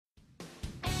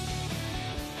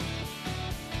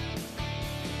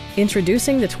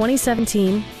Introducing the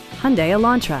 2017 Hyundai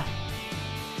Elantra.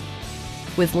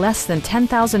 With less than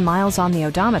 10,000 miles on the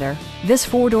odometer, this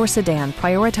four-door sedan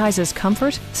prioritizes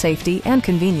comfort, safety, and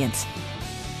convenience.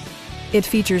 It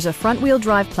features a front-wheel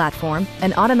drive platform,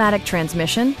 an automatic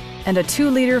transmission, and a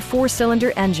 2-liter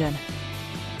 4-cylinder engine.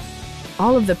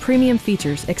 All of the premium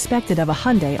features expected of a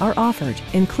Hyundai are offered,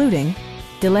 including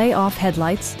delay-off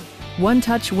headlights,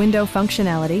 one-touch window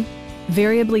functionality,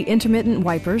 variably intermittent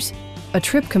wipers, a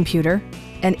trip computer,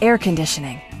 and air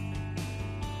conditioning.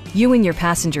 You and your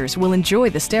passengers will enjoy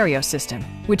the stereo system,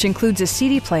 which includes a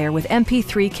CD player with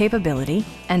MP3 capability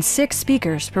and 6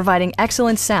 speakers providing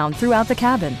excellent sound throughout the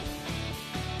cabin.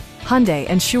 Hyundai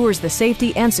ensures the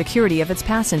safety and security of its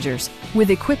passengers with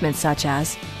equipment such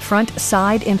as front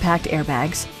side impact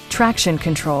airbags, traction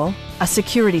control, a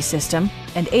security system,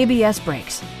 and ABS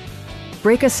brakes.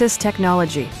 Brake Assist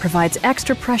technology provides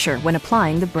extra pressure when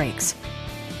applying the brakes.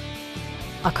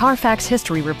 A Carfax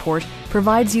history report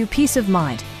provides you peace of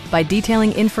mind by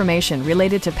detailing information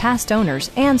related to past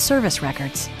owners and service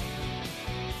records.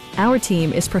 Our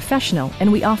team is professional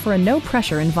and we offer a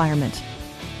no-pressure environment.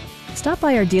 Stop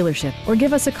by our dealership or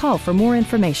give us a call for more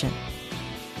information.